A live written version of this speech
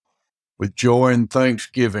With joy and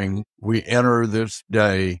thanksgiving, we enter this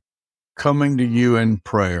day, coming to you in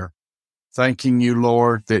prayer, thanking you,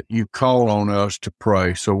 Lord, that you call on us to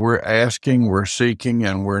pray. So we're asking, we're seeking,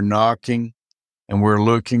 and we're knocking, and we're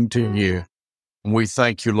looking to you. And we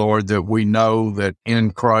thank you, Lord, that we know that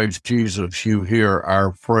in Christ Jesus you hear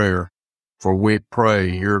our prayer. For we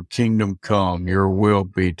pray, your kingdom come, your will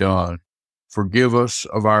be done. Forgive us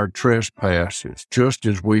of our trespasses, just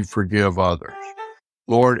as we forgive others.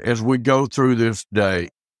 Lord, as we go through this day,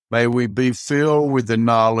 may we be filled with the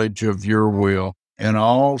knowledge of your will and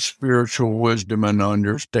all spiritual wisdom and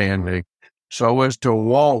understanding, so as to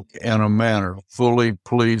walk in a manner fully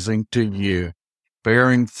pleasing to you,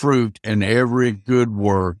 bearing fruit in every good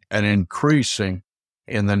work and increasing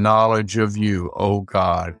in the knowledge of you, O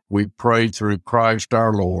God. We pray through Christ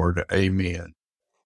our Lord. Amen.